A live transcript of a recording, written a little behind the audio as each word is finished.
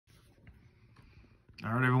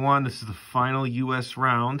All right, everyone, this is the final US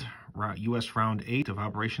round 8 of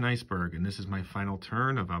Operation Iceberg, and this is my final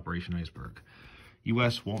turn of Operation Iceberg.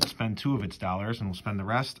 US won't spend 2 of its dollars, and will spend the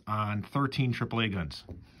rest on 13 AAA guns.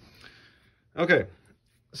 Okay,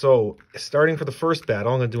 so starting for the first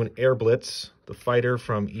battle, I'm going to do an air blitz. The fighter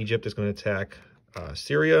from Egypt is going to attack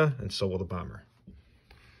Syria, and so will the bomber.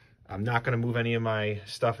 I'm not going to move any of my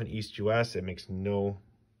stuff in East US. It makes no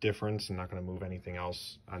difference. I'm not going to move anything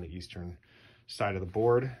else on the eastern side of the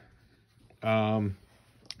board. I'm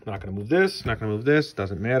not going to move this, not going to move this,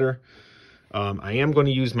 doesn't matter. I am going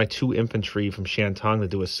to use my 2 infantry from Shantung to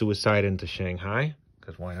do a suicide into Shanghai,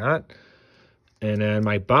 because why not? And then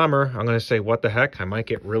my bomber, I'm going to say, what the heck, I might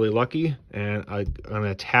get really lucky, and I'm going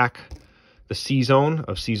to attack the C zone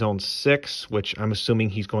of C zone 6, which I'm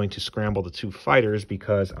assuming he's going to scramble the 2 fighters,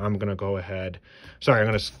 because I'm going to go ahead, sorry, I'm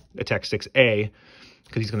going to attack 6A,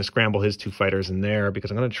 because he's going to scramble his 2 fighters in there,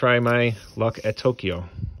 because I'm going to try my luck at Tokyo.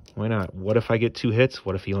 Why not? What if I get 2 hits?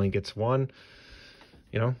 What if he only gets 1?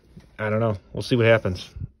 You know, I don't know. We'll see what happens.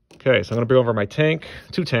 Okay, so I'm going to bring over my tank,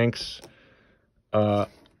 2 tanks, 1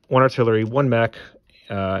 artillery, 1 mech,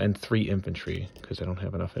 and 3 infantry, because I don't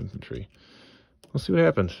have enough infantry. We'll see what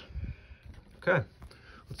happens. Okay,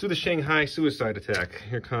 let's do the Shanghai suicide attack.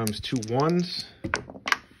 Here comes 2 1s.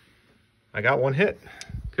 I got 1 hit.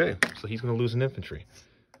 Okay, so he's going to lose an infantry.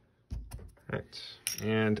 All right,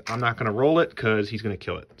 and I'm not going to roll it because he's going to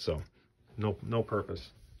kill it, so no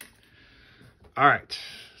purpose. All right,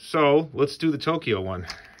 so let's do the Tokyo one.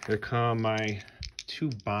 Here come my 2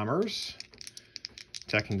 bombers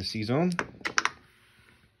attacking the C zone.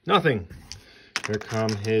 Nothing. Here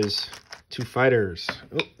come his 2 fighters.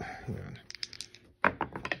 Oh, hang on.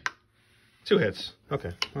 2 hits.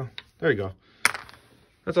 Okay, well, there you go.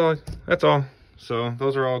 That's all. That's all. So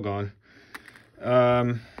those are all gone.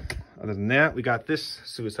 Other than that, we got this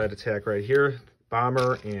suicide attack right here.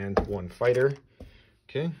 Bomber and 1 fighter.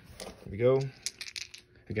 Okay, here we go.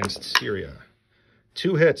 Against Syria.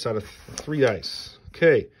 2 hits out of 3 dice.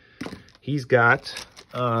 Okay, he's got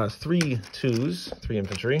 3 2s, 3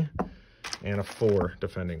 infantry, and a 4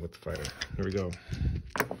 defending with the fighter. Here we go.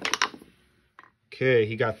 Okay,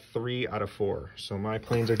 he got 3 out of 4. So my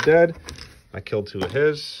planes are dead. I killed 2 of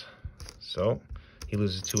his. So he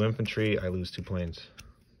loses 2 infantry, I lose 2 planes.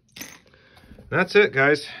 That's it,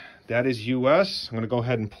 guys. That is US. I'm going to go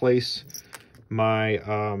ahead and place my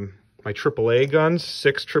my AAA guns,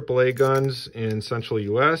 6 AAA guns in Central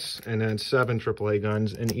US, and then 7 AAA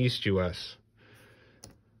guns in East US.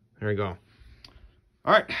 There we go.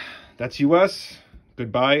 All right, that's US.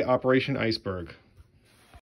 Goodbye, Operation Iceberg.